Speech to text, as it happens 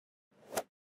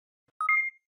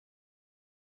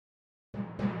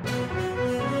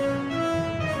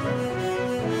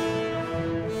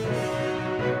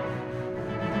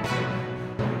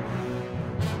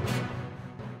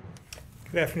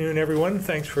Good afternoon, everyone.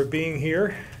 Thanks for being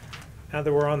here. Now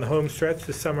that we're on the home stretch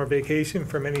to summer vacation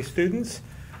for many students,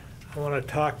 I want to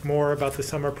talk more about the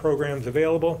summer programs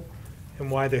available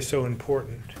and why they're so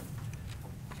important.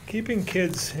 Keeping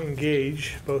kids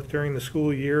engaged, both during the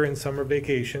school year and summer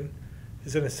vacation,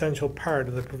 is an essential part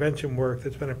of the prevention work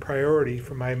that's been a priority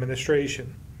for my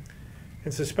administration.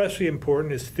 It's especially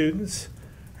important as students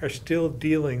are still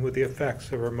dealing with the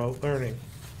effects of remote learning.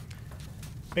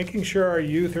 Making sure our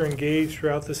youth are engaged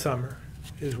throughout the summer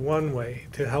is one way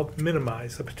to help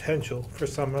minimize the potential for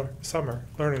summer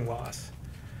learning loss.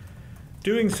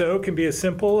 Doing so can be as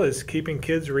simple as keeping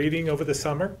kids reading over the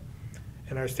summer,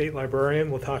 and our state librarian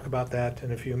will talk about that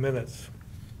in a few minutes.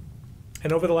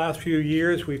 And over the last few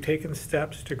years, we've taken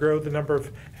steps to grow the number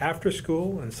of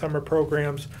after-school and summer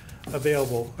programs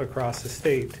available across the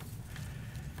state.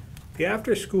 The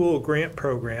after-school grant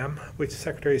program, which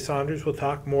Secretary Saunders will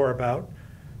talk more about,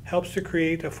 helps to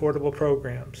create affordable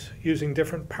programs using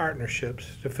different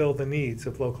partnerships to fill the needs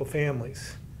of local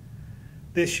families.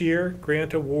 This year,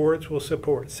 grant awards will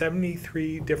support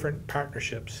 73 different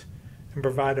partnerships and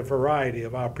provide a variety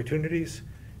of opportunities,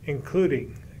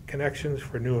 including Connections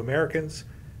for New Americans,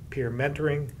 peer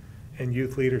mentoring, and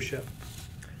youth leadership.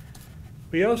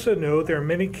 We also know there are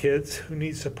many kids who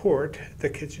need support at the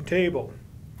kitchen table.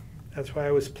 That's why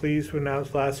I was pleased to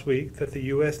announce last week that the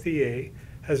USDA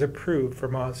has approved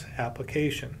Vermont's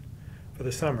application for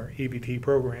the summer EBT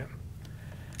program.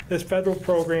 This federal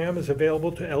program is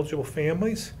available to eligible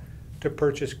families to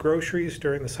purchase groceries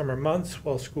during the summer months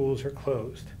while schools are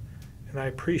closed. And I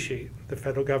appreciate the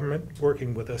federal government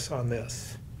working with us on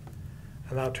this.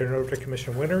 And I'll turn it over to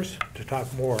Commissioner Winters to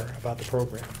talk more about the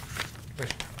program.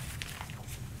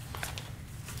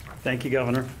 Thank you,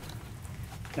 Governor.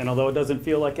 And although it doesn't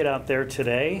feel like it out there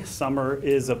today, summer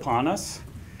is upon us.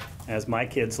 As my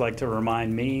kids like to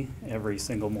remind me every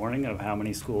single morning of how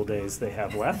many school days they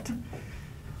have left.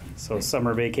 So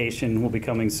summer vacation will be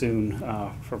coming soon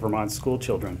for Vermont school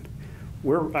children.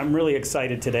 I'm really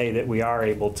excited today that we are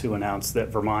able to announce that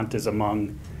Vermont is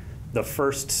among the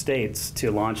first states to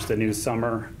launch the new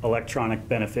summer electronic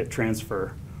benefit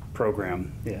transfer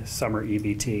program, summer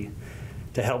EBT,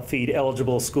 to help feed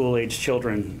eligible school-age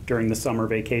children during the summer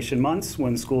vacation months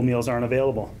when school meals aren't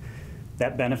available.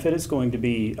 That benefit is going to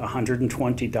be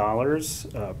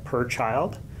 $120 per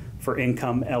child for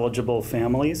income-eligible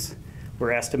families.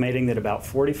 We're estimating that about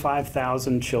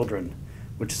 45,000 children,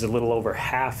 which is a little over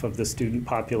half of the student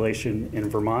population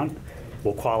in Vermont,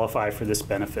 will qualify for this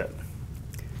benefit.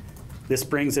 This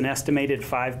brings an estimated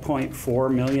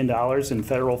 $5.4 million in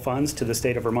federal funds to the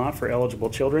state of Vermont for eligible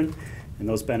children, and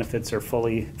those benefits are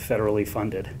fully federally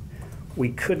funded.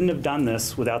 We couldn't have done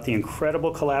this without the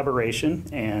incredible collaboration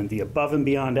and the above and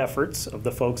beyond efforts of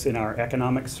the folks in our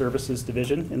Economic Services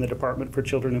Division in the Department for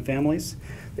Children and Families,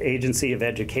 the Agency of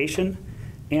Education,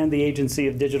 and the Agency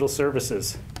of Digital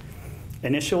Services.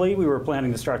 Initially, we were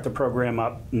planning to start the program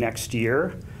up next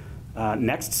year,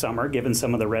 next summer, given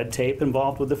some of the red tape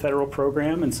involved with the federal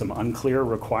program and some unclear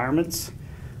requirements.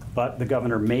 But the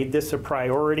governor made this a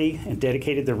priority and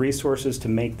dedicated the resources to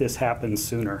make this happen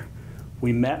sooner.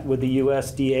 We met with the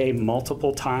USDA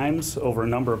multiple times over a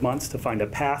number of months to find a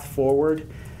path forward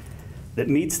that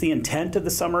meets the intent of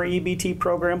the summer EBT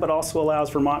program, but also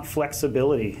allows Vermont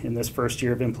flexibility in this first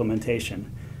year of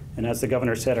implementation. And as the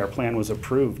governor said, our plan was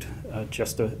approved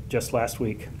just last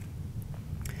week.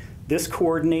 This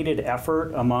coordinated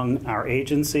effort among our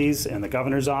agencies and the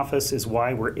governor's office is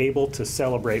why we're able to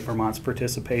celebrate Vermont's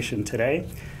participation today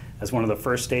as one of the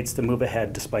first states to move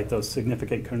ahead despite those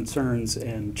significant concerns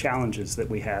and challenges that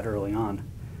we had early on.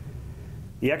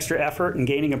 The extra effort in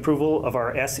gaining approval of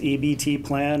our SEBT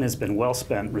plan has been well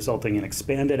spent, resulting in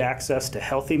expanded access to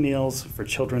healthy meals for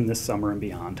children this summer and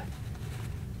beyond.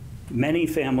 Many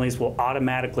families will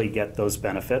automatically get those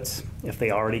benefits if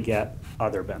they already get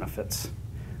other benefits,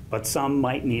 but some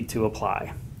might need to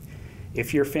apply.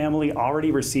 If your family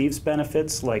already receives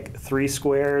benefits like 3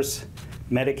 Squares,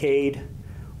 Medicaid,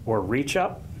 or Reach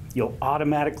Up, you'll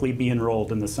automatically be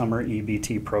enrolled in the summer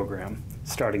EBT program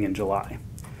starting in July.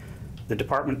 The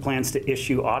department plans to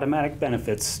issue automatic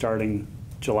benefits starting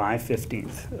July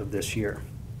 15th of this year.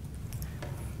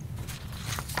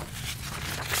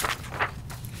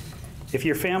 If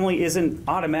your family isn't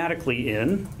automatically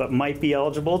in, but might be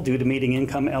eligible due to meeting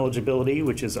income eligibility,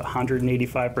 which is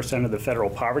 185% of the federal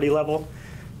poverty level,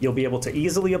 you'll be able to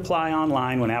easily apply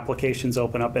online when applications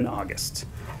open up in August.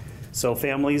 So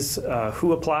families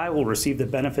who apply will receive the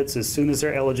benefits as soon as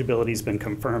their eligibility has been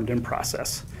confirmed in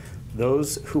process.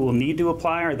 Those who will need to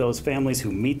apply are those families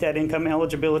who meet that income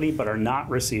eligibility but are not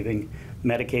receiving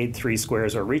Medicaid, 3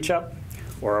 Squares, or Reach Up,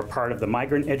 or are part of the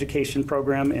migrant education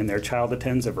program and their child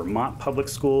attends a Vermont public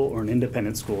school or an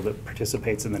independent school that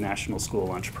participates in the National School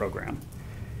Lunch Program.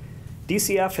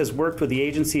 DCF has worked with the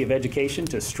Agency of Education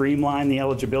to streamline the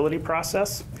eligibility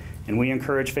process, and we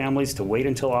encourage families to wait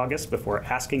until August before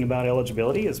asking about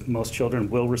eligibility, as most children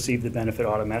will receive the benefit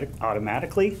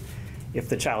automatically. If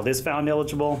the child is found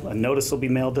eligible, a notice will be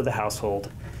mailed to the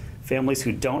household. Families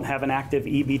who don't have an active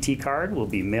EBT card will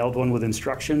be mailed one with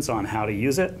instructions on how to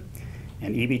use it.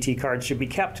 And EBT cards should be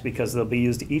kept because they'll be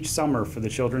used each summer for the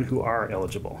children who are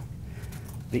eligible.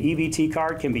 The EBT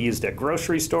card can be used at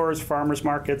grocery stores, farmers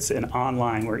markets, and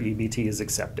online where EBT is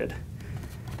accepted.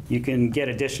 You can get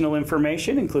additional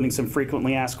information, including some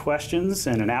frequently asked questions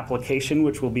and an application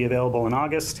which will be available in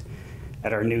August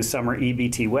at our new summer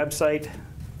EBT website,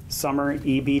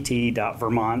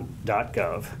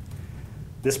 summerebt.vermont.gov.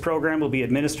 This program will be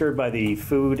administered by the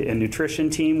Food and Nutrition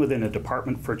team within a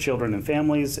Department for Children and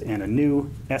Families and a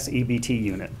new SEBT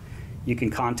unit. You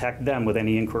can contact them with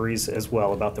any inquiries as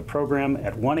well about the program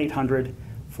at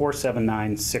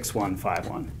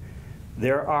 1-800-479-6151.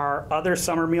 There are other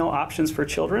summer meal options for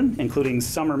children, including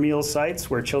summer meal sites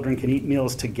where children can eat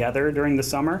meals together during the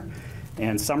summer,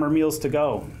 and Summer Meals to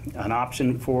Go, an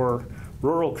option for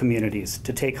rural communities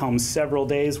to take home several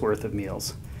days' worth of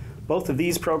meals. Both of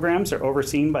these programs are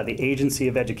overseen by the Agency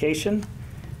of Education,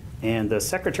 and the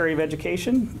Secretary of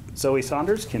Education, Zoe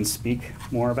Saunders, can speak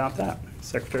more about that.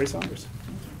 Secretary Saunders.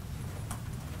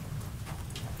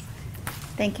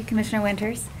 Thank you, Commissioner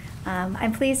Winters.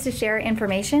 I'm pleased to share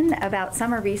information about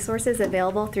summer resources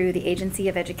available through the Agency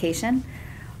of Education.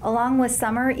 Along with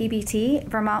summer EBT,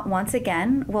 Vermont once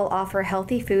again will offer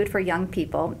healthy food for young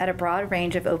people at a broad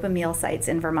range of open meal sites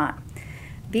in Vermont.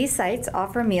 These sites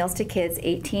offer meals to kids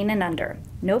 18 and under.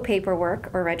 No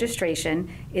paperwork or registration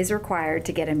is required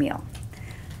to get a meal.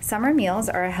 Summer meals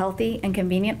are a healthy and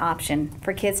convenient option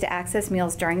for kids to access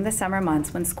meals during the summer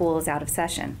months when school is out of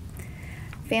session.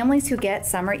 Families who get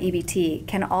summer EBT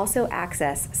can also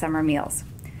access summer meals.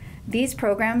 These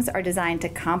programs are designed to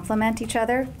complement each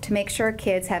other to make sure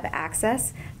kids have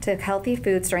access to healthy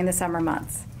foods during the summer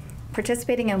months.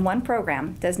 Participating in one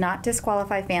program does not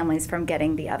disqualify families from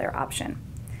getting the other option.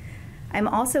 I'm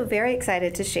also very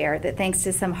excited to share that thanks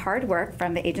to some hard work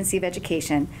from the Agency of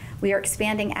Education, we are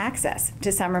expanding access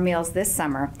to summer meals this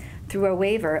summer through a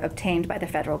waiver obtained by the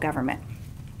federal government.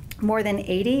 More than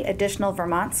 80 additional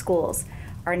Vermont schools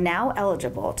are now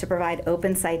eligible to provide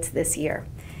open sites this year,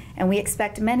 and we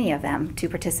expect many of them to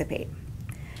participate.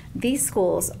 These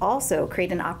schools also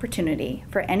create an opportunity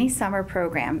for any summer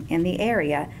program in the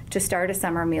area to start a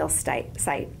summer meal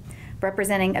site,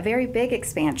 representing a very big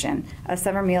expansion of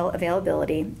summer meal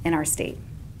availability in our state.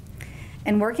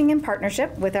 And working in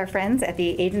partnership with our friends at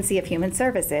the Agency of Human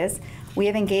Services, we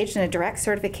have engaged in a direct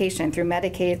certification through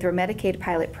Medicaid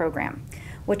pilot program,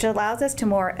 which allows us to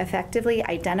more effectively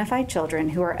identify children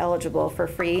who are eligible for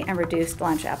free and reduced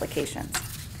lunch applications.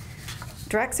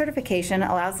 Direct certification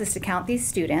allows us to count these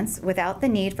students without the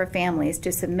need for families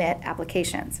to submit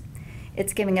applications.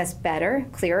 It's giving us better,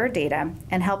 clearer data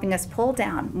and helping us pull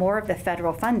down more of the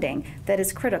federal funding that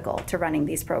is critical to running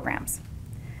these programs.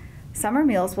 Summer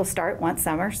meals will start once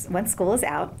school is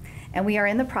out, and we are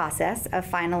in the process of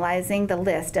finalizing the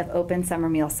list of open summer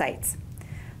meal sites.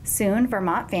 Soon,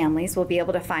 Vermont families will be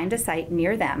able to find a site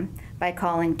near them by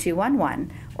calling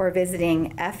 211 or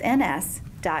visiting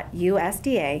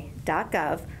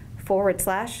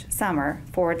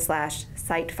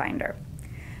fns.usda.gov/summer/site finder.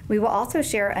 We will also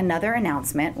share another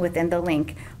announcement within the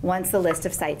link once the list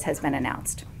of sites has been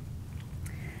announced.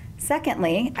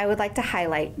 Secondly, I would like to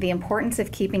highlight the importance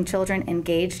of keeping children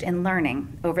engaged in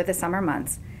learning over the summer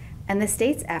months and the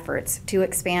state's efforts to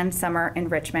expand summer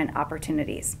enrichment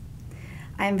opportunities.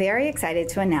 I am very excited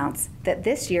to announce that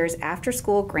this year's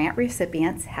after-school grant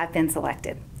recipients have been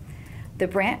selected. The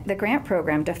grant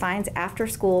program defines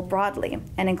after-school broadly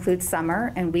and includes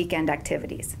summer and weekend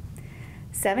activities.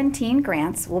 17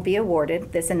 grants will be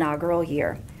awarded this inaugural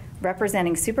year,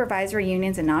 representing supervisory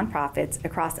unions and nonprofits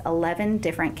across 11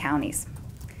 different counties.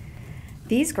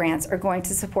 These grants are going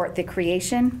to support the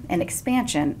creation and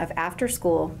expansion of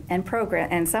after-school and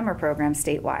summer programs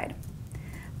statewide.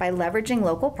 By leveraging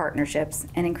local partnerships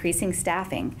and increasing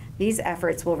staffing, these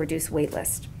efforts will reduce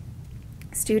waitlists.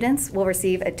 Students will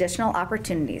receive additional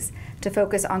opportunities to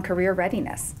focus on career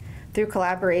readiness through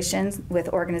collaborations with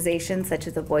organizations such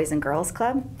as the Boys and Girls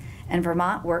Club and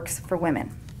Vermont Works for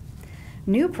Women.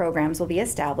 New programs will be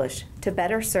established to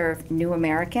better serve new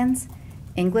Americans,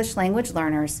 English language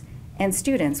learners, and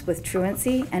students with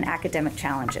truancy and academic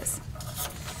challenges.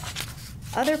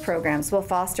 Other programs will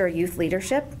foster youth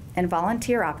leadership and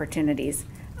volunteer opportunities,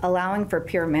 allowing for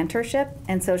peer mentorship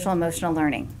and social emotional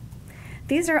learning.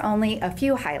 These are only a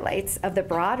few highlights of the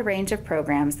broad range of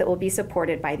programs that will be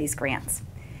supported by these grants.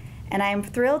 And I am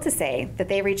thrilled to say that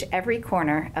they reach every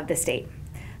corner of the state,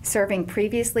 serving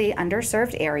previously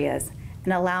underserved areas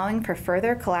and allowing for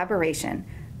further collaboration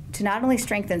to not only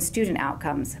strengthen student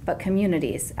outcomes, but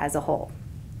communities as a whole.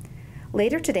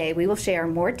 Later today, we will share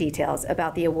more details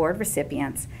about the award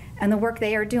recipients and the work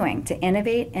they are doing to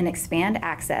innovate and expand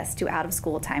access to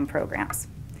out-of-school time programs.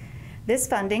 This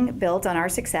funding builds on our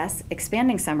success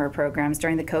expanding summer programs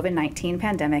during the COVID-19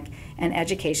 pandemic and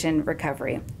education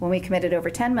recovery, when we committed over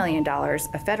 $10 million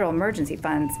of federal emergency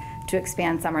funds to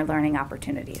expand summer learning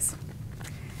opportunities.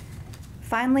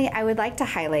 Finally, I would like to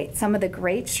highlight some of the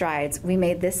great strides we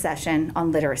made this session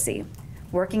on literacy,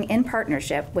 working in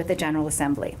partnership with the General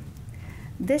Assembly.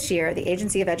 This year, the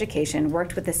Agency of Education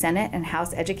worked with the Senate and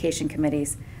House Education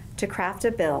Committees to craft a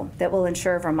bill that will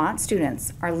ensure Vermont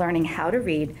students are learning how to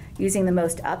read using the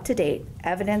most up-to-date,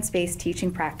 evidence-based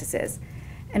teaching practices,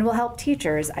 and will help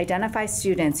teachers identify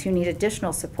students who need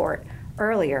additional support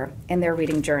earlier in their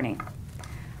reading journey.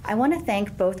 I want to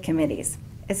thank both committees,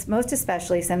 most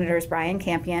especially Senators Brian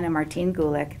Campion and Martine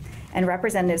Gulick, and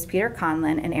Representatives Peter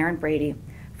Conlin and Aaron Brady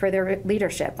for their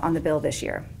leadership on the bill this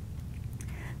year.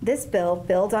 This bill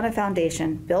builds on a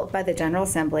foundation built by the General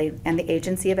Assembly and the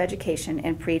Agency of Education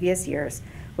in previous years,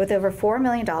 with over $4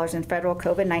 million in federal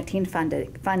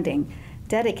COVID-19 funding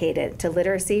dedicated to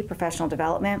literacy, professional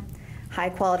development,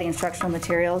 high-quality instructional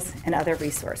materials, and other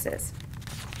resources.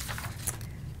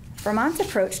 Vermont's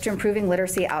approach to improving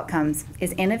literacy outcomes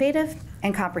is innovative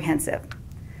and comprehensive.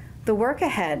 The work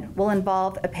ahead will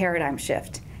involve a paradigm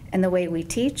shift in the way we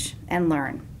teach and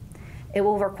learn. It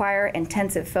will require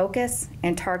intensive focus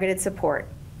and targeted support.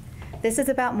 This is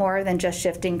about more than just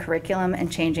shifting curriculum and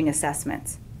changing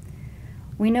assessments.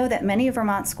 We know that many of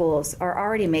Vermont schools are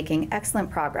already making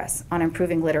excellent progress on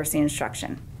improving literacy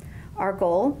instruction. Our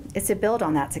goal is to build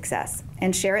on that success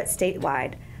and share it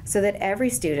statewide so that every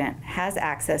student has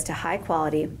access to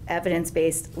high-quality,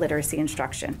 evidence-based literacy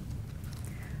instruction.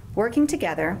 Working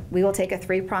together, we will take a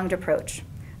three-pronged approach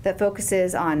that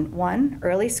focuses on 1,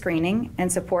 early screening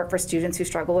and support for students who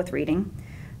struggle with reading,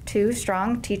 2,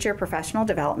 strong teacher professional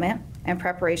development and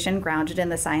preparation grounded in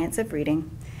the science of reading,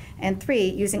 and 3,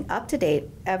 using up-to-date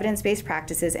evidence-based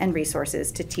practices and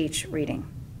resources to teach reading.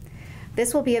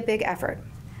 This will be a big effort,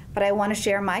 but I want to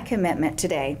share my commitment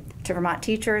today to Vermont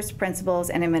teachers,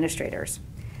 principals, and administrators.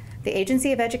 The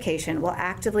Agency of Education will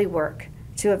actively work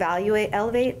to evaluate,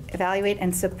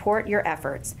 and support your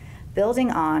efforts,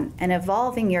 building on and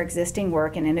evolving your existing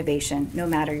work and innovation, no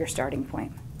matter your starting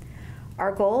point.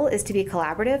 Our goal is to be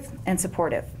collaborative and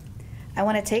supportive. I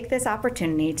want to take this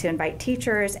opportunity to invite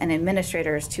teachers and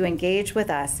administrators to engage with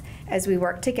us as we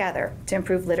work together to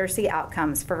improve literacy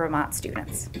outcomes for Vermont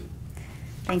students.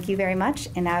 Thank you very much,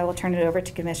 and now I will turn it over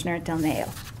to Commissioner Del Neo.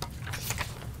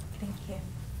 Thank you.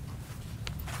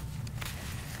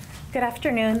 Good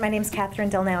afternoon. My name is Catherine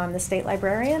Del Neo. I'm the State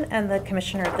Librarian and the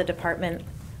Commissioner of the Department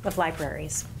of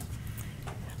Libraries.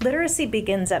 Literacy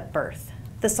begins at birth.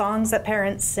 The songs that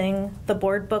parents sing, the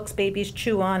board books babies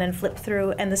chew on and flip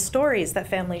through, and the stories that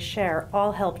families share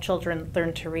all help children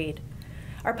learn to read.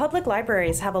 Our public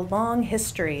libraries have a long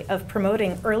history of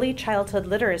promoting early childhood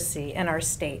literacy in our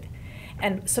state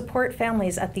and support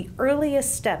families at the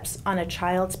earliest steps on a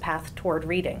child's path toward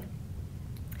reading.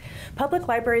 Public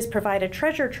libraries provide a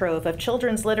treasure trove of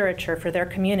children's literature for their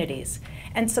communities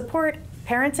and support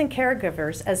parents and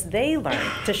caregivers as they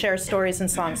learn to share stories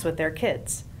and songs with their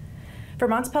kids.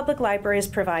 Vermont's public libraries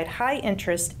provide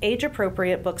high-interest,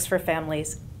 age-appropriate books for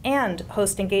families and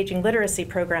host engaging literacy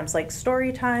programs like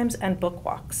story times and book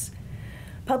walks.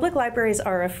 Public libraries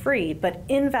are a free but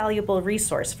invaluable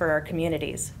resource for our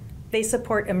communities. They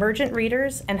support emergent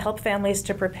readers and help families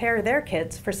to prepare their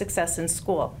kids for success in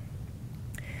school.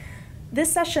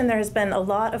 This session, there has been a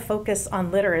lot of focus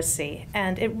on literacy,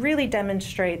 and it really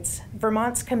demonstrates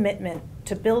Vermont's commitment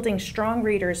to building strong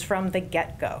readers from the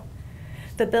get-go.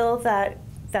 The bill that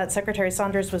Secretary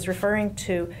Saunders was referring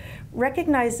to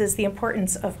recognizes the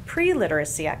importance of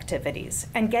pre-literacy activities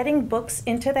and getting books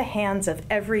into the hands of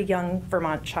every young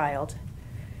Vermont child.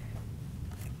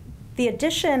 The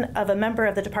addition of a member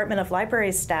of the Department of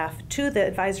Libraries staff to the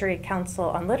Advisory Council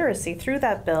on Literacy through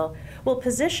that bill will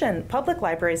position public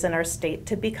libraries in our state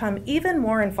to become even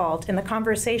more involved in the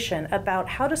conversation about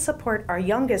how to support our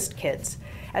youngest kids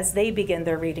as they begin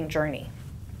their reading journey.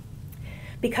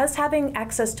 Because having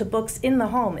access to books in the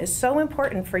home is so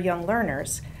important for young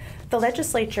learners, the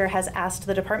legislature has asked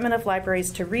the Department of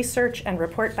Libraries to research and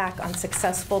report back on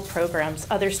successful programs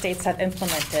other states have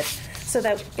implemented, so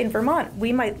that in Vermont,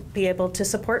 we might be able to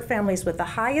support families with the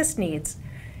highest needs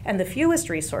and the fewest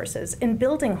resources in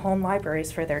building home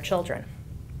libraries for their children.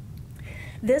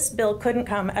 This bill couldn't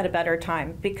come at a better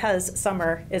time because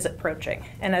summer is approaching.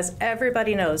 And as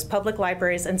everybody knows, public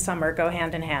libraries and summer go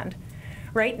hand in hand.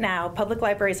 Right now, public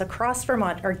libraries across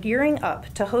Vermont are gearing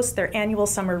up to host their annual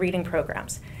summer reading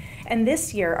programs. And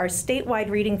this year, our statewide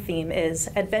reading theme is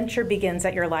Adventure Begins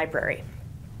at Your Library.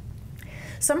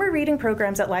 Summer reading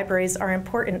programs at libraries are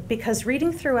important because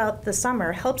reading throughout the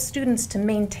summer helps students to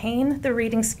maintain the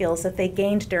reading skills that they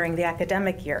gained during the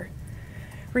academic year.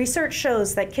 Research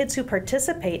shows that kids who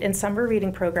participate in summer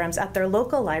reading programs at their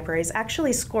local libraries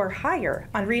actually score higher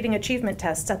on reading achievement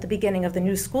tests at the beginning of the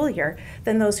new school year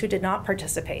than those who did not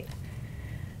participate.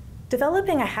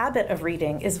 Developing a habit of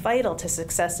reading is vital to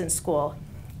success in school,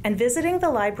 and visiting the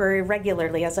library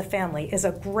regularly as a family is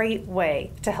a great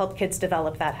way to help kids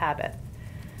develop that habit.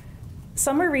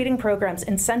 Summer reading programs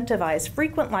incentivize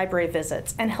frequent library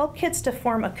visits and help kids to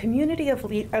form a community of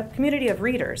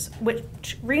readers,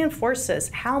 which reinforces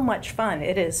how much fun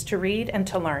it is to read and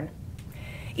to learn.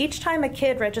 Each time a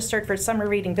kid registered for summer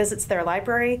reading visits their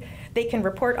library, they can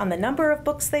report on the number of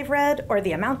books they've read or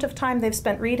the amount of time they've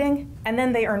spent reading, and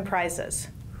then they earn prizes.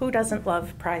 Who doesn't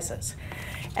love prizes?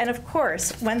 And of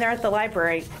course, when they're at the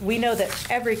library, we know that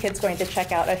every kid's going to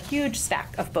check out a huge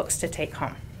stack of books to take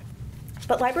home.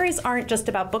 But libraries aren't just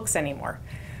about books anymore.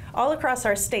 All across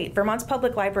our state, Vermont's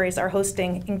public libraries are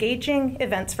hosting engaging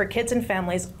events for kids and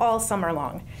families all summer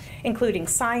long, including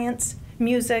science,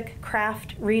 music,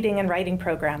 craft, reading, and writing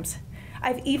programs.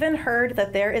 I've even heard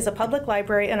that there is a public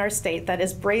library in our state that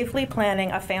is bravely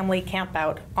planning a family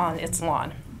campout on its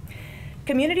lawn.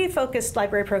 Community-focused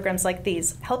library programs like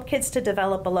these help kids to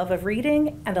develop a love of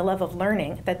reading and a love of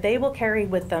learning that they will carry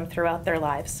with them throughout their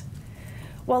lives.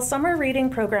 While summer reading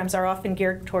programs are often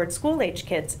geared toward school-age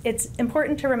kids, it's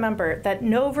important to remember that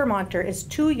no Vermonter is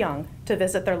too young to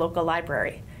visit their local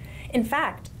library. In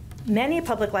fact, many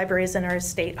public libraries in our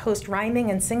state host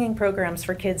rhyming and singing programs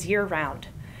for kids year-round,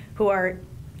 who are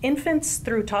infants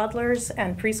through toddlers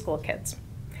and preschool kids.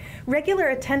 Regular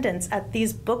attendance at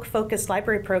these book-focused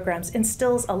library programs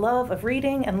instills a love of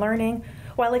reading and learning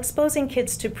while exposing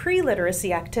kids to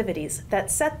pre-literacy activities that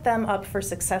set them up for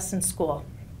success in school.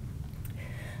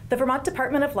 The Vermont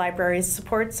Department of Libraries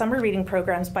supports summer reading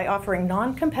programs by offering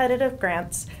non-competitive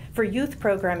grants for youth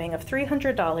programming of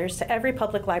 $300 to every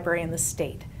public library in the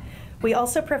state. We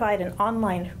also provide an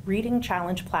online reading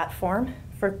challenge platform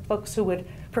for folks who would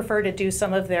prefer to do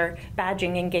some of their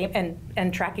badging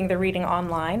and tracking their reading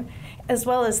online, as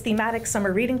well as thematic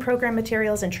summer reading program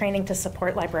materials and training to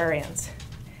support librarians.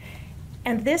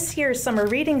 And this year's summer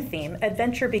reading theme,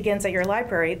 Adventure Begins at Your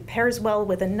Library, pairs well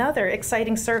with another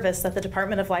exciting service that the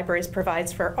Department of Libraries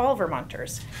provides for all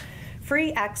Vermonters: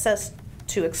 free access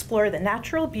to explore the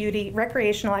natural beauty,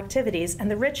 recreational activities,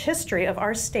 and the rich history of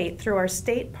our state through our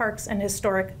State Parks and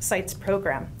Historic Sites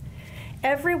program.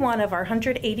 Every one of our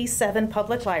 187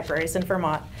 public libraries in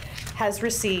Vermont has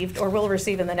received, or will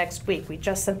receive in the next week, we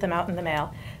just sent them out in the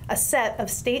mail, a set of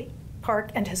state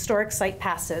park and historic site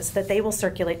passes that they will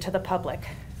circulate to the public.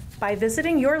 By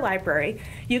visiting your library,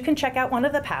 you can check out one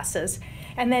of the passes,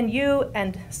 and then you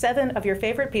and 7 of your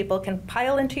favorite people can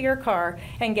pile into your car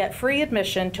and get free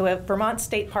admission to a Vermont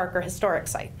state park or historic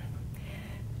site.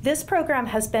 This program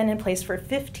has been in place for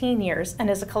 15 years and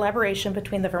is a collaboration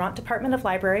between the Vermont Department of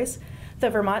Libraries, the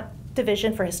Vermont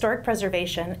Division for Historic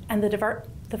Preservation, and the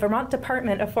Vermont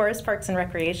Department of Forest Parks and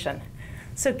Recreation.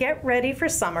 So get ready for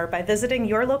summer by visiting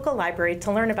your local library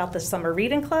to learn about the Summer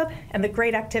Reading Club and the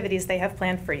great activities they have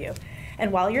planned for you.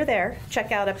 And while you're there,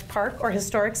 check out a park or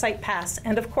historic site pass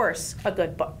and, of course, a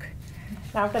good book.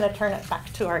 Now I'm going to turn it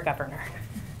back to our governor.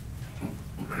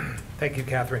 Thank you,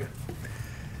 Catherine.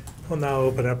 We'll now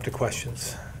open up to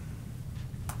questions.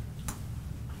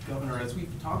 Governor, as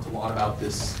we've talked a lot about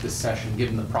this session,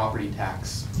 given the property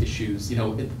tax issues,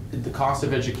 the cost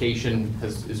of education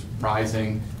is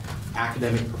rising.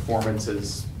 Academic performance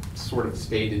has sort of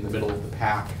stayed in the middle of the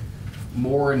pack.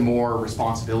 More and more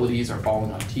responsibilities are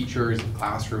falling on teachers and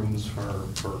classrooms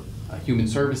for human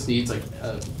service needs like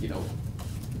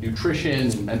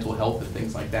nutrition and mental health and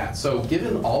things like that. So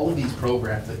given all of these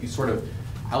programs that you sort of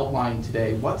outlined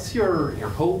today, what's your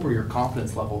hope or your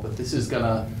confidence level that this is going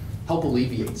to help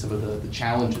alleviate some of the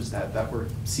challenges that we're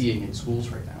seeing in schools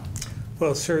right now?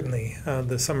 Well, certainly,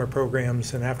 the summer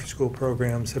programs and after-school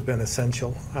programs have been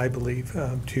essential, I believe,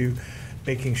 to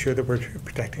making sure that we're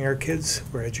protecting our kids,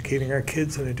 we're educating our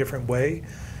kids in a different way,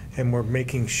 and we're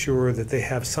making sure that they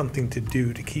have something to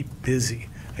do to keep busy,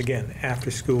 again,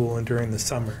 after school and during the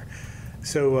summer.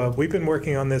 So we've been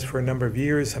working on this for a number of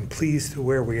years. I'm pleased to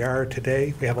where we are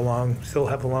today. We have still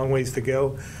have a long ways to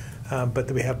go,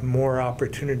 but we have more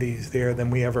opportunities there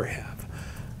than we ever have.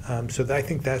 So I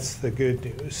think that's the good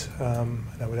news. And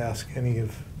I would ask any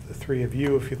of the three of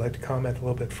you if you'd like to comment a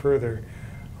little bit further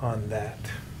on that.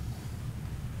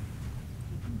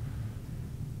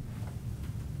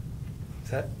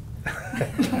 Is that? I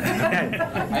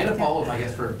had a follow-up, I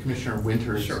guess, for Commissioner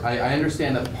Winters. Sure. I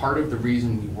understand that part of the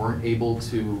reason we weren't able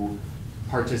to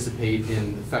participate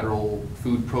in the federal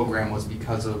food program was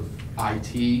because of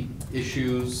IT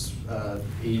issues,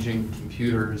 aging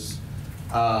computers.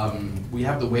 We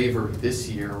have the waiver this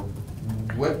year.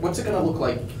 What's it going to look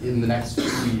like in the next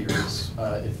few years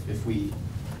if we,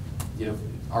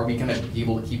 are we going to be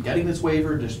able to keep getting this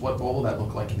waiver? Just what will that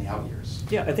look like in the out years?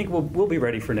 Yeah, I think we'll be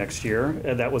ready for next year.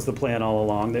 That was the plan all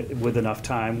along, that with enough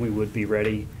time, we would be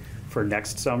ready for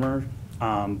next summer.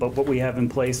 But what we have in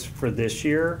place for this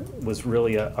year was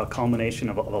really a culmination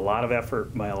of a lot of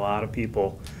effort by a lot of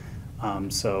people.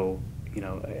 So,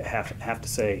 I have to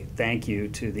say thank you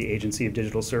to the Agency of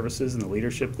Digital Services and the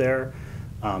leadership there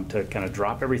to kind of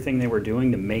drop everything they were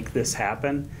doing to make this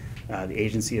happen. The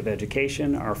Agency of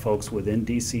Education, our folks within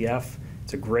DCF.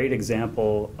 It's a great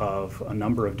example of a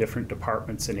number of different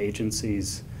departments and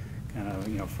agencies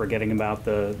kind of, forgetting about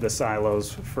the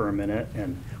silos for a minute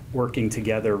and working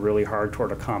together really hard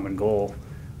toward a common goal.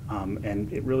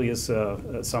 And it really is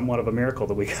somewhat of a miracle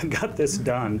that we got this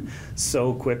done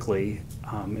so quickly.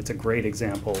 It's a great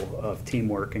example of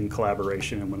teamwork and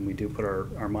collaboration, and when we do put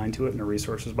our mind to it and our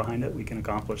resources behind it, we can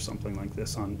accomplish something like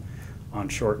this on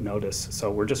short notice.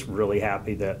 So we're just really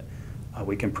happy that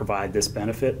we can provide this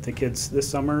benefit to kids this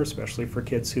summer, especially for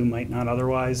kids who might not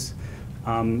otherwise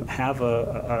have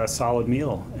a solid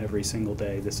meal every single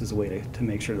day. This is a way to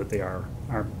make sure that they are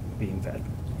being fed.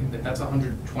 That's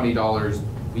 $120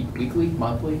 weekly,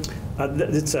 monthly?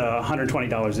 It's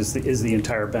 $120 is the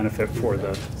entire benefit for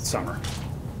the summer.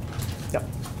 Yep.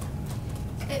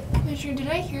 Commissioner, did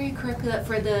I hear you correctly that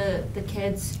for the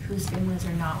kids whose families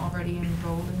are not already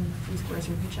enrolled in preschoolers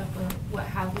or Reach Up, what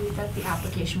have you, that the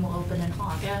application will open in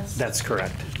August? That's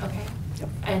correct. Okay. Yep.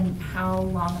 And how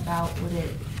long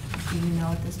do you know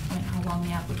at this point how long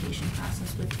the application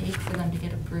process would take for them to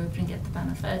get approved and get the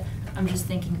benefit? I'm just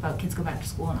thinking about kids go back to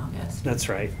school in August. That's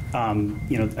right.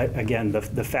 Again,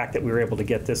 the fact that we were able to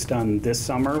get this done this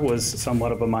summer was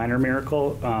somewhat of a minor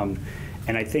miracle.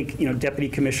 And I think, Deputy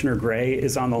Commissioner Gray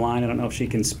is on the line. I don't know if she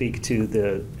can speak to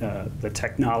the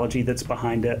technology that's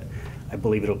behind it. I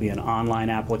believe it'll be an online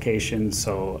application,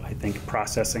 so I think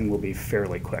processing will be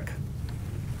fairly quick.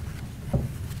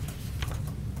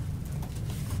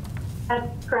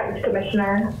 That's correct,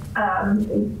 Commissioner.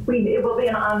 It will be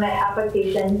an online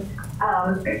application.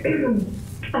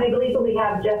 And I believe that we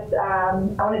have just, I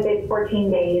want to say it's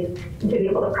 14 days to be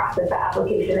able to process the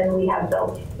application, and we have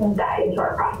built that into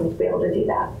our process to be able to do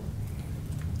that.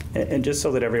 And just so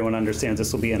that everyone understands,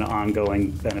 this will be an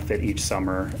ongoing benefit each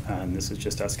summer, and this is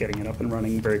just us getting it up and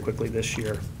running very quickly this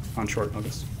year on short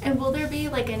notice. And will there be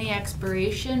any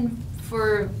expiration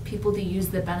for people to use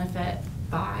the benefit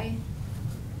by?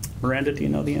 Miranda, do you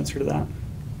know the answer to that?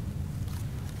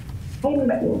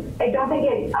 I don't think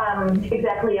it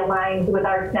exactly aligns with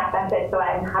our SNAP benefit, so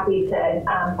I'm happy to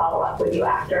follow up with you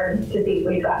after to see if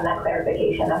we've gotten that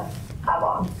clarification of how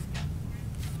long.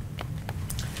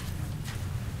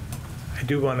 I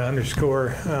do want to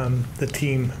underscore the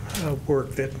team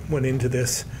work that went into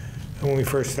this. And when we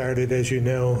first started, as you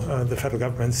know, the federal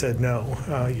government said, no,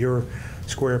 your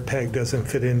square peg doesn't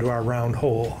fit into our round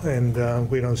hole, and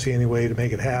we don't see any way to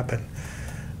make it happen.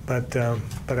 But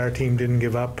our team didn't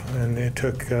give up, and it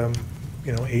took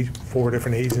 4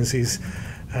 different agencies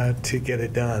to get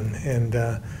it done. And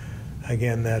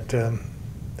again,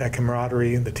 that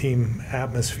camaraderie and the team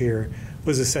atmosphere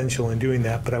was essential in doing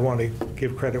that. But I want to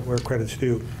give credit where credit's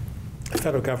due. The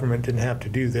federal government didn't have to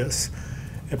do this,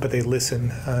 but they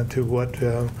listened to what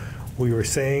we were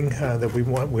saying.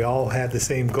 That we all had the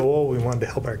same goal. We wanted to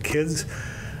help our kids.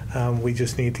 We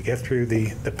just need to get through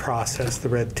the process, the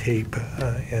red tape,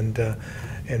 and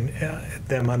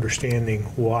them understanding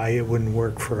why it wouldn't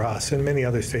work for us and many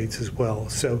other states as well.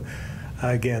 So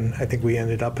again, I think we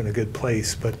ended up in a good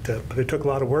place, but it took a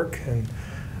lot of work, and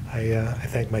I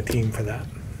thank my team for that.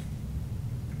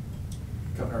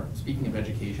 Governor, speaking of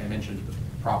education, I mentioned the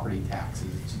property taxes.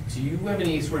 Do you have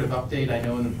any sort of update? I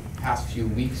know in the past few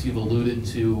weeks you've alluded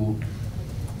to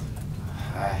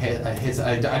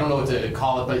I don't know what to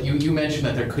call it, but you mentioned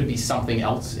that there could be something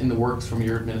else in the works from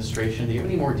your administration. Do you have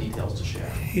any more details to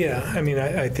share? Yeah, I mean,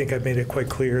 I think I've made it quite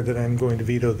clear that I'm going to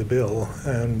veto the bill,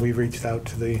 and we've reached out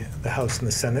to the House and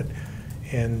the Senate,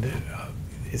 and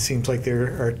it seems like there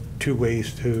are two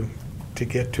ways to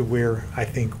get to where I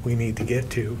think we need to get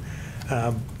to.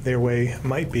 Their way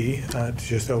might be to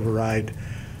just override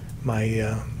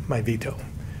my veto.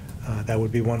 That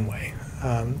would be one way.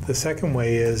 The second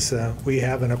way is we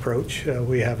have an approach.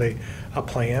 We have a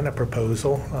plan, a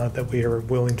proposal that we are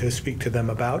willing to speak to them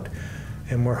about,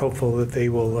 and we're hopeful that they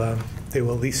will at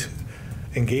least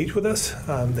engage with us.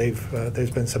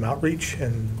 There's been some outreach,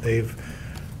 and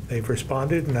they've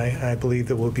responded, and I believe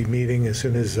that we'll be meeting as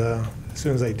soon as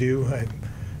I do. I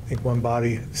think one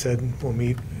body said we'll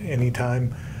meet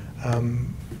anytime.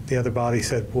 The other body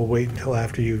said we'll wait until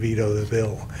after you veto the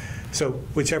bill. So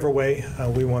whichever way,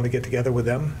 we want to get together with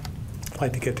them. I'd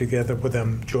like to get together with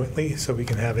them jointly so we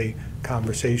can have a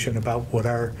conversation about what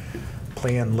our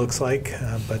plan looks like.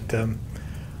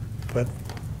 But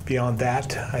beyond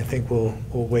that, I think we'll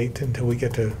wait until we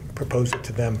get to propose it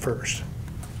to them first.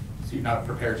 So you're not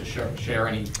prepared to share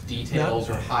any details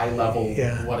or high level,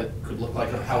 Yeah. what it could look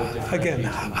like or how it differentiates? Again,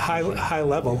 from the commission? high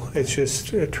level, it's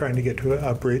just trying to get to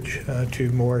a bridge to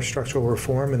more structural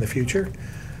reform in the future.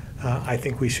 I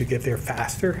think we should get there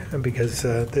faster because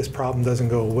this problem doesn't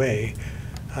go away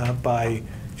by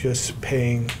just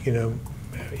paying,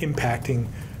 impacting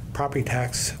property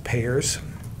tax payers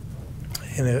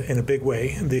in a big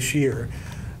way this year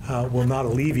will not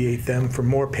alleviate them from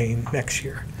more pain next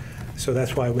year. So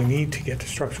that's why we need to get to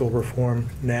structural reform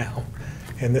now.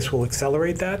 And this will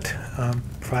accelerate that,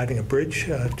 providing a bridge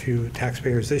to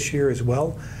taxpayers this year as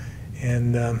well.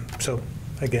 And so,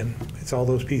 again, it's all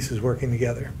those pieces working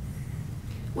together.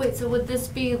 Wait, so would this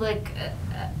be like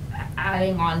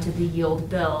adding on to the yield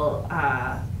bill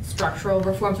structural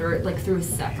reforms, or like through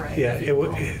separate? Yeah,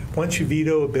 once you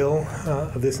veto a bill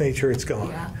of this nature, it's gone.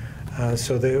 Yeah.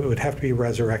 So it would have to be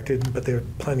resurrected, but there are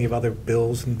plenty of other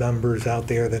bills and numbers out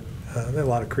there that there are a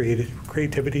lot of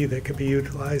creativity that could be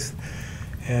utilized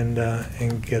and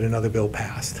get another bill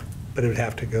passed. But it would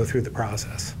have to go through the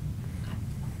process.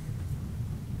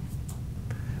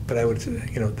 But I would,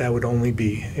 that would only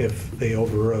be if they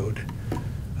overrode.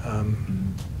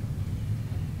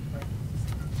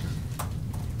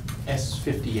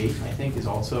 S58, I think, is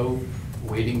also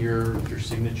awaiting your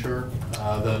signature.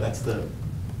 That's the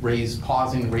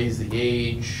pausing, raise the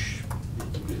age.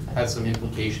 It has some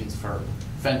implications for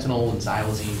fentanyl and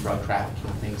xylazine, drug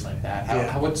trafficking, things like that.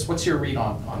 Yeah. What's your read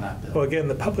on that bill? Well, again,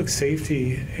 the public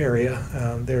safety area,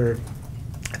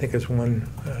 I think there's one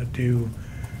due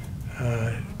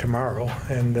tomorrow,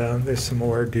 and there's some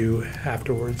more due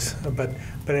afterwards. But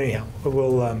anyhow,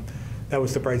 that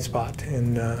was the bright spot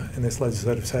in this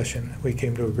legislative session. We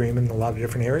came to agreement in a lot of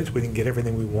different areas. We didn't get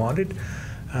everything we wanted,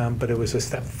 but it was a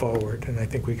step forward, and I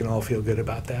think we can all feel good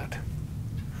about that.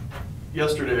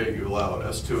 Yesterday, you allowed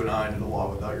S209 into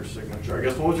law without your signature. I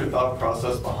guess what was your thought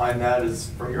process behind that? Is,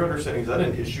 from your understanding, is that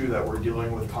an issue that we're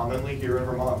dealing with commonly here in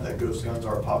Vermont, that ghost guns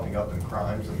are popping up in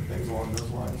crimes and things along those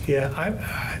lines? Yeah,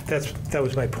 that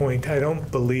was my point. I don't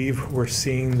believe we're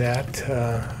seeing that.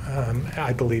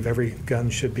 I believe every gun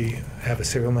should have a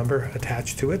serial number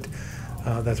attached to it.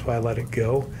 That's why I let it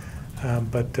go.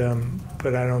 But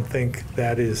I don't think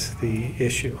that is the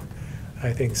issue.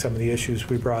 I think some of the issues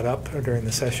we brought up during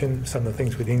the session, some of the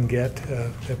things we didn't get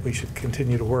that we should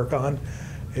continue to work on,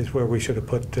 is where we should have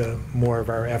put more of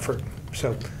our effort.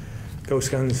 So ghost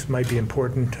guns might be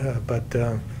important, but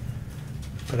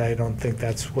I don't think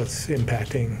that's what's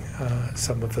impacting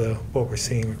some of what we're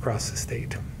seeing across the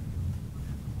state.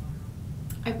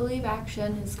 I believe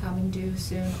action is coming due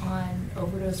soon on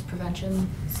overdose prevention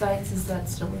sites. Is that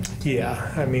still in?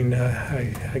 Yeah, I mean,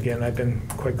 again, I've been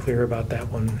quite clear about that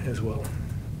one as well.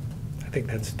 I think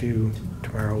that's due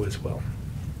tomorrow as well.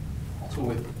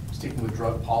 Also, sticking with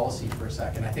drug policy for a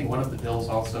second, I think one of the bills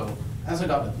also hasn't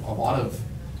gotten a lot of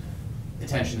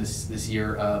attention this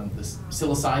year. The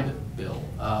psilocybin bill,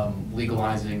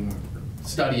 legalizing,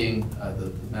 studying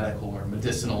the medical or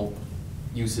medicinal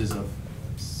uses of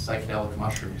psychedelic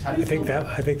mushrooms. How do you feel about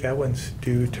that? I think that one's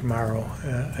due tomorrow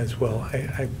as well.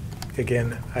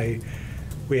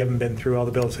 We haven't been through all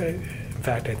the bills. In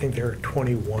fact, I think there are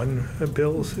 21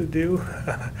 bills due,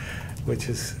 which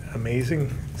is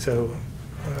amazing. So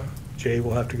Jay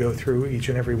will have to go through each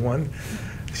and every one.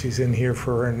 She's in here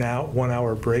for a 1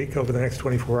 hour break over the next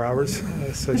 24 hours,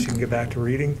 so she can get back to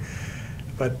reading.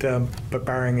 But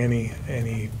barring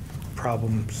any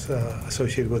problems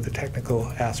associated with the technical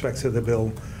aspects of the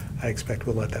bill, I expect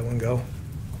we'll let that one go.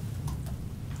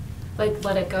 Like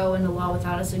let it go into law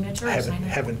without a signature? I or sign it?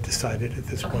 haven't decided at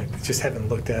this Okay. point. Just haven't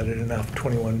looked at it enough.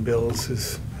 21 bills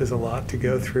is a lot to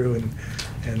go through,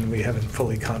 and we haven't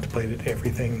fully contemplated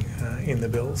everything in the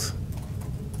bills.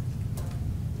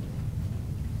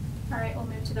 All right, we'll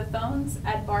move to the phones.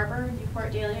 Ed Barber,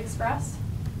 Newport Daily Express.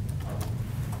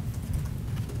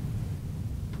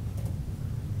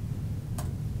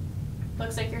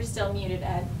 Looks like you're still muted,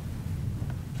 Ed.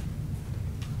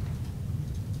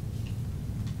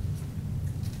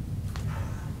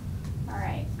 All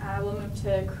right, we'll move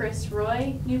to Chris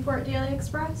Roy, Newport Daily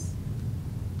Express.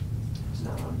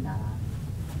 Not on.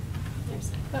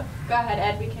 Oh, go ahead,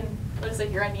 Ed. Looks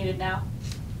like you're unmuted now.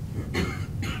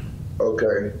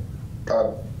 Okay.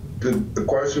 The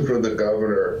question for the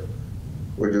governor,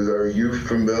 which is, are you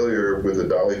familiar with the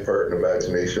Dolly Parton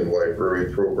Imagination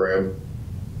Library program?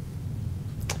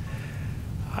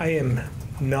 I am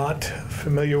not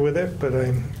familiar with it, but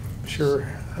I'm sure,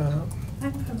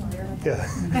 I'm familiar with yeah,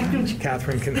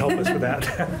 Catherine can help us with that.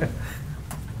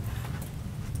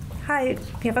 Hi, you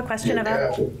have a question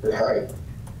about? Hi.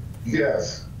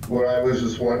 Yes. What I was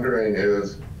just wondering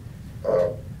is,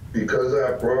 because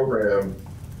that program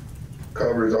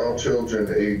covers all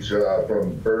children age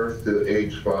from birth to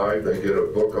age 5, they get a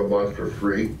book a month for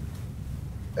free,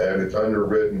 and it's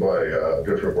underwritten by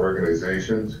different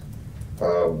organizations.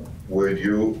 Would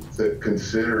you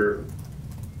consider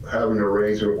having an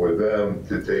arrangement with them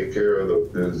to take care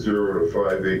of the 0 to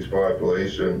 5 age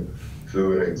population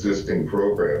through an existing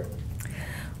program?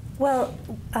 Well,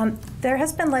 there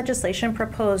has been legislation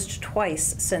proposed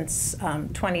twice since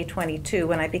 2022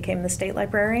 when I became the state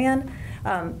librarian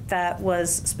that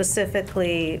was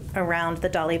specifically around the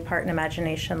Dolly Parton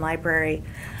Imagination Library.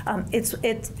 It's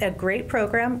a great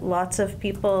program. Lots of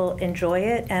people enjoy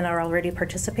it and are already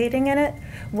participating in it.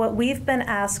 What we've been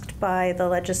asked by the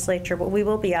legislature, what we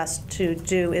will be asked to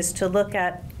do, is to look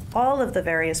at all of the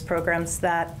various programs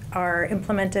that are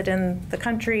implemented in the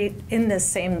country in this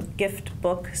same gift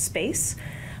book space,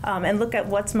 and look at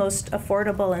what's most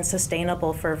affordable and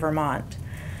sustainable for Vermont.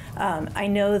 I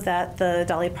know that the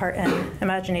Dolly Parton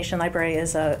Imagination Library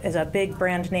is a big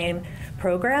brand name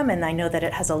program, and I know that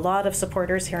it has a lot of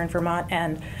supporters here in Vermont,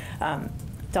 and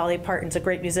Dolly Parton's a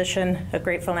great musician, a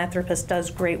great philanthropist,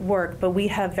 does great work, but we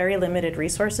have very limited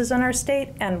resources in our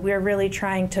state, and we're really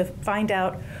trying to find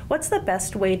out what's the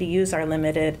best way to use our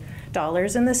limited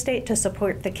dollars in the state to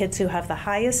support the kids who have the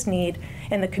highest need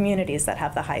in the communities that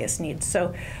have the highest need.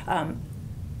 So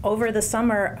over the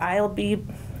summer, I'll be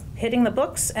hitting the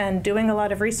books and doing a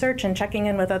lot of research and checking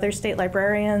in with other state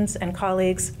librarians and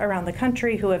colleagues around the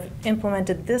country who have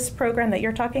implemented this program that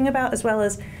you're talking about, as well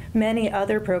as many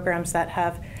other programs that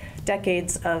have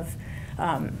decades of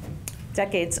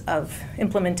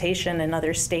implementation in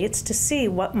other states to see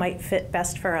what might fit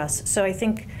best for us. So I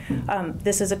think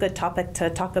this is a good topic to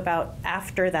talk about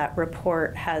after that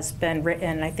report has been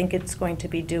written. I think it's going to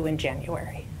be due in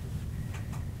January.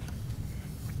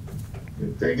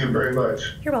 Thank you very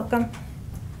much. You're welcome. All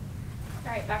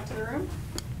right, back to the room.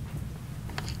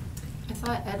 I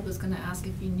thought Ed was going to ask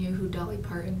if you knew who Dolly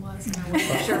Parton was, and I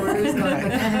wasn't sure where he was going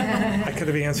with that. I could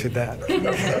have answered that.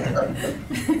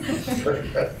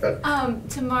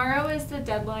 Tomorrow is the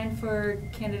deadline for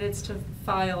candidates to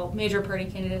file, major party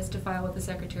candidates to file with the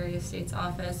Secretary of State's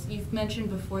office. You've mentioned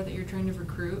before that you're trying to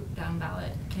recruit down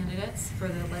ballot candidates for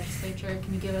the legislature.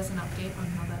 Can you give us an update on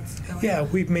how that's going? Yeah,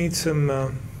 we've made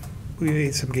some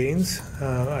gains.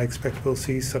 I expect we'll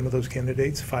see some of those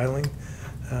candidates filing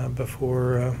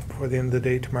before the end of the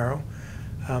day tomorrow.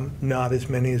 Not as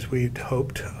many as we'd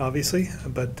hoped, obviously,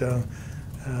 but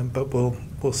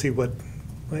we'll see what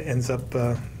ends up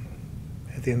at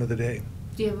the end of the day.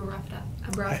 Do you have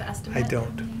a rough estimate? I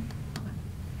don't.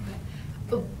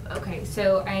 Okay,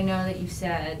 so I know that you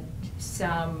said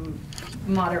some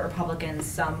moderate Republicans,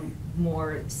 some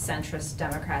more centrist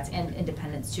Democrats, and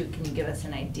independents too. Can you give us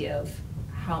an idea of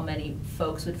how many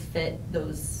folks would fit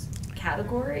those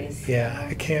categories? Yeah,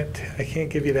 I can't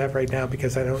give you that right now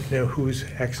because I don't know who's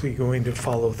actually going to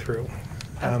follow through.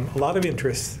 A lot of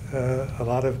interest,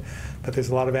 but there's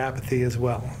a lot of apathy as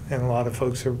well, and a lot of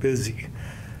folks are busy.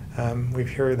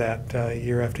 We've heard that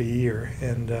year after year,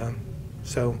 and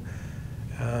so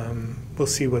we'll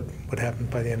see what happens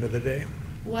by the end of the day.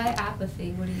 Why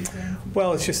apathy? What are you hearing?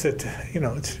 Well, it's just that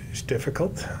it's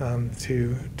difficult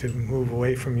to move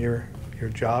away from your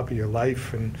job, your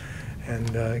life, and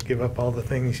give up all the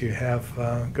things you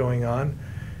have going on.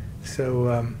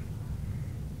 So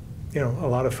a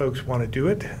lot of folks want to do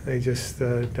it. They just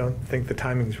don't think the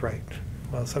timing's right.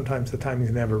 Well, sometimes the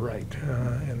timing's never right,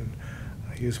 and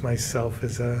I use myself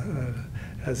as an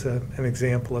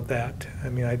example of that. I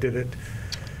mean, I did it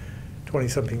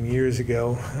 20-something years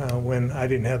ago when I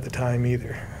didn't have the time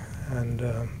either.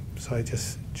 And so I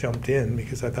just jumped in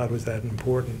because I thought it was that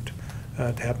important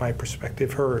to have my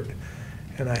perspective heard.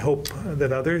 And I hope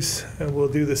that others will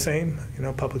do the same.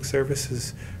 Public service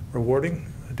is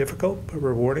rewarding, difficult, but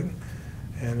rewarding.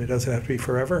 And it doesn't have to be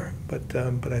forever, but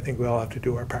I think we all have to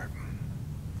do our part.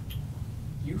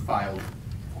 You filed,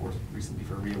 of course, recently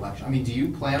for re-election. I mean, do you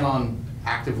plan on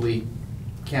actively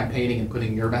campaigning and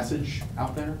putting your message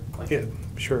out there? Like, Yeah,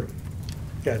 sure.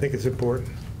 Yeah, I think it's important.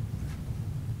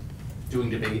 doing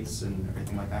debates and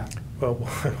everything like that? Well,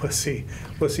 we'll see.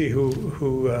 We'll see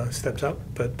who steps up,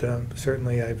 but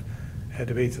certainly I've had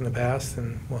debates in the past,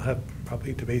 and we'll have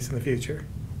probably debates in the future.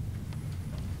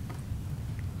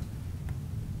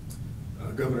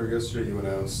 Governor, yesterday you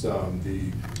announced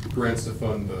the grants to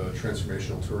fund the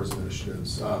transformational tourism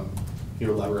initiatives. Can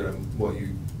you elaborate on what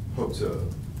you hope to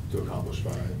accomplish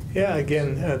by? Yeah,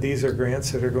 again, these are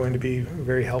grants that are going to be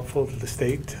very helpful to the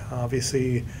state.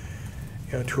 Obviously,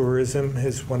 you know, tourism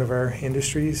is one of our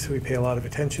industries. We pay a lot of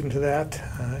attention to that,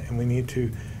 and we need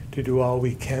to do all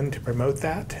we can to promote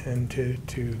that and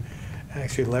to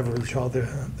actually leverage all the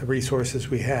resources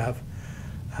we have.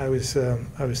 I was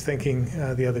thinking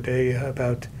the other day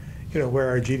about, you know, where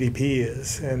our GDP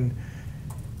is, and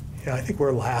you know, I think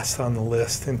we're last on the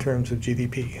list in terms of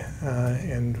GDP.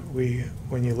 And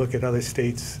when you look at other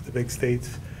states, the big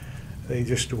states, they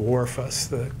just dwarf us,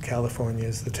 the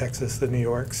Californias, the Texas, the New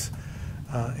Yorks,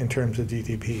 in terms of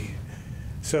GDP.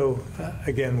 So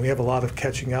again, we have a lot of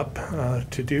catching up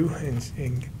to do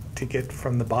and to get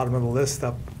from the bottom of the list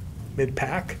up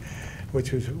mid-pack,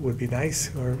 which would be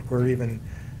nice, or we're even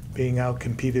being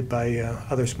out-competed by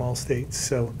other small states.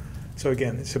 So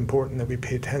again, it's important that we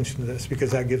pay attention to this,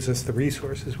 because that gives us the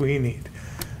resources we need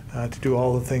to do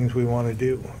all the things we want to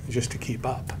do, just to keep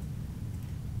up.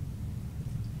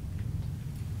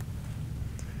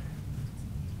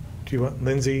 Do you want,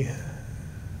 Lindsay,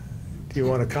 do you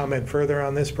want to comment further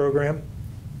on this program?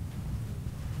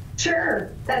 Sure,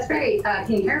 that's great.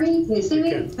 Can you hear me? Can you see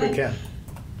me? We can.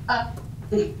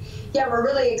 Yeah, we're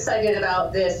really excited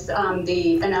about this,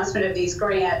 the announcement of these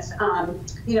grants.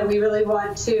 You know, we really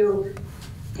want to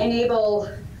enable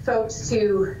folks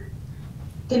to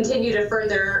continue to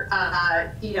further,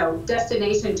 you know,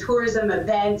 destination tourism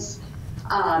events.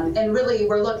 And really,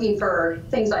 we're looking for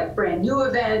things like brand new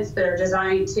events that are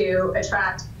designed to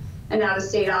attract an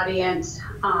out-of-state audience,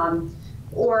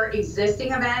 or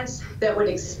existing events that would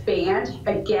expand.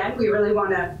 Again, we really want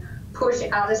to push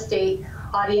out-of-state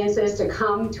audiences to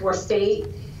come to our state.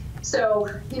 So,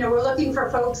 you know, we're looking for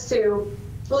folks to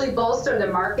really bolster the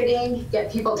marketing, get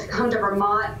people to come to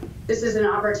Vermont. This is an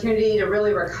opportunity to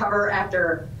really recover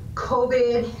after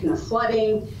COVID and the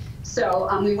flooding. So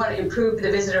we want to improve the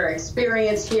visitor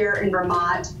experience here in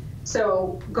Vermont.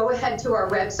 So go ahead to our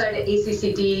website at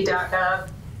accd.gov,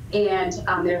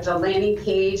 and there's a landing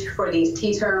page for these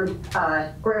T-term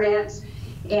grants.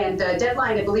 And the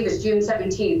deadline, I believe, is June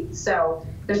 17th. So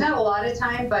there's not a lot of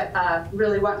time, but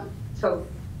really want folks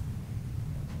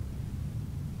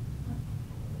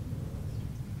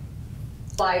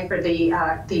apply for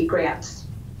the grants.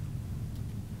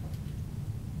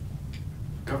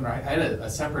 Governor, I had a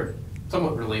separate,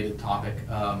 somewhat related topic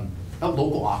about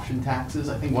local option taxes.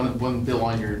 I think one bill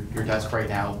on your desk right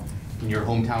now in your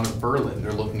hometown of Berlin,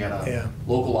 they're looking at a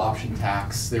local option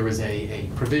tax. There was a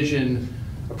provision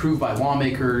approved by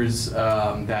lawmakers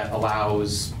that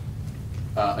allows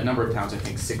a number of towns, I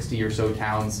think 60 or so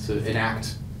towns, to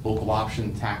enact local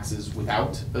option taxes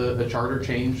without a charter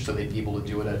change, so they'd be able to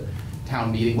do it at a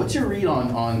town meeting. What's your read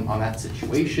on that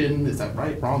situation? Is that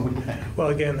right, wrong? What do you think? Well,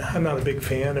 again, I'm not a big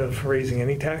fan of raising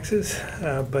any taxes,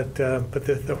 but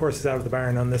the horse is out of the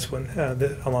barn on this one.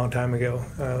 A long time ago,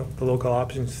 the local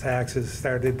options taxes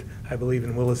started, I believe,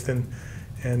 in Williston,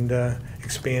 and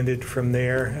expanded from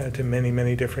there to many,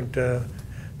 many different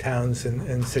towns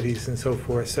and cities and so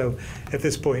forth. So at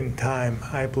this point in time,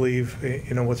 I believe,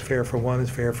 you know, what's fair for one is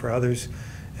fair for others,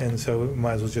 and so we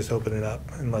might as well just open it up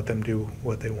and let them do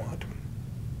what they want.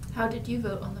 How did you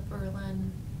vote on the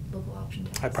Berlin local option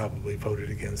tax? I probably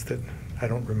voted against it. I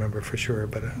don't remember for sure,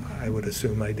 but I would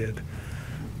assume I did.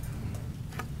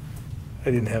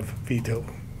 I didn't have veto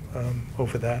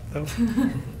over that, though.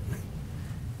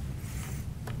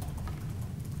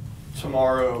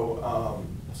 Tomorrow,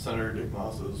 Senator Dick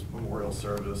Maas's memorial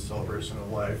service, celebration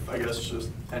of life. I guess just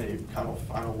any kind of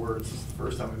final words. This is the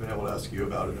first time we've been able to ask you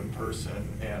about it in person,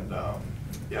 and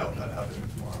yeah, with that happening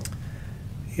tomorrow.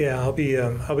 Yeah, I'll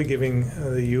be giving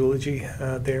the eulogy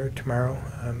there tomorrow.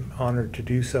 I'm honored to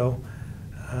do so.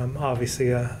 Obviously,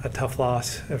 a tough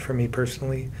loss for me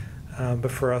personally,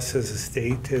 but for us as a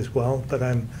state as well. But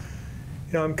I'm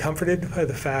comforted by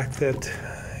the fact that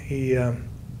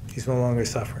he's no longer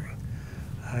suffering.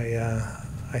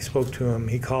 I spoke to him.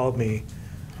 He called me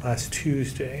last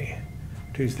Tuesday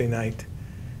night,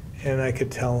 and I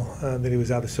could tell that he was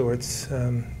out of sorts.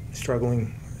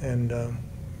 struggling, and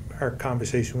our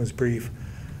conversation was brief.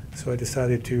 So I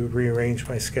decided to rearrange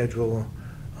my schedule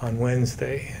on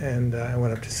Wednesday, and I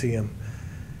went up to see him.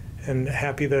 And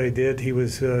happy that I did. He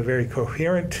was very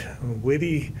coherent,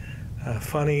 witty,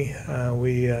 funny.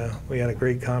 We had a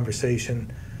great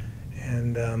conversation,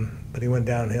 and but he went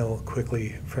downhill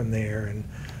quickly from there. And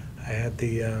I had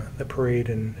the parade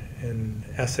in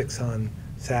Essex on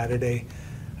Saturday.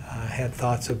 I had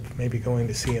thoughts of maybe going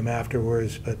to see him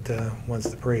afterwards, but once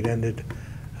the parade ended,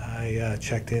 I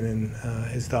checked in, and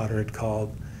his daughter had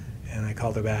called, and I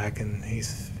called her back, and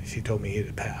she told me he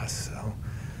had passed. So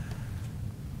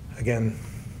again,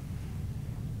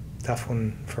 tough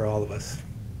one for all of us.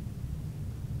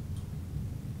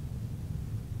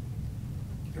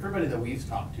 Everybody that we've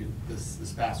talked to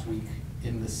this past week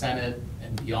in the Senate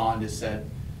and beyond has said,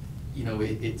 you know,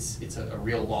 it's a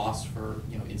real loss for,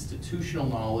 you know, institutional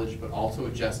knowledge, but also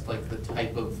just like the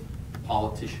type of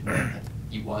politician that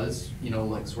he was, you know,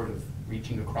 like sort of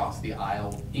reaching across the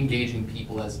aisle, engaging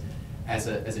people as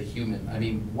a human. I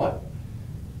mean, what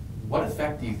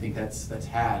effect do you think that's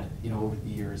had, you know, over the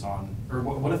years on, or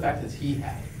what effect has he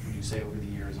had, would you say, over the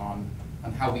years on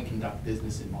how we conduct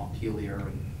business in Montpelier?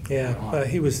 And yeah,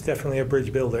 he was definitely a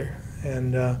bridge builder,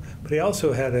 and but he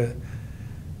also had a,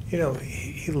 you know,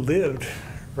 he lived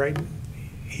right.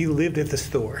 He lived at the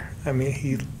store. I mean,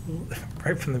 he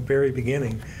right from the very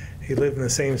beginning, he lived in the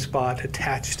same spot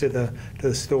attached to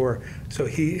the store. So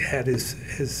he had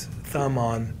his thumb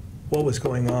on what was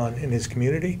going on in his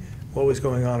community, what was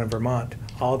going on in Vermont,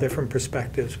 all different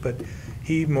perspectives. But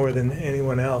he, more than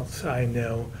anyone else I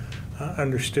know,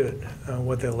 understood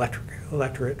what the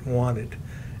electorate wanted,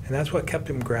 and that's what kept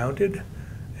him grounded,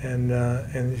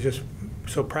 and just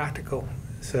so practical.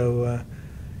 So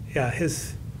yeah,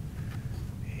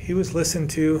 he was listened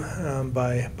to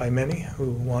by many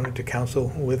who wanted to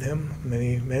counsel with him,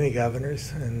 many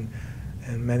governors and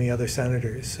many other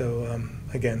senators. So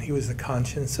again, he was the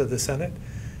conscience of the Senate,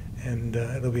 and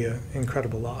it'll be an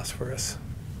incredible loss for us.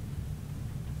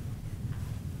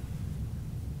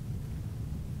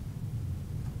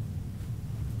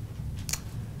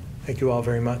 Thank you all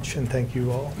very much, and thank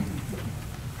you all.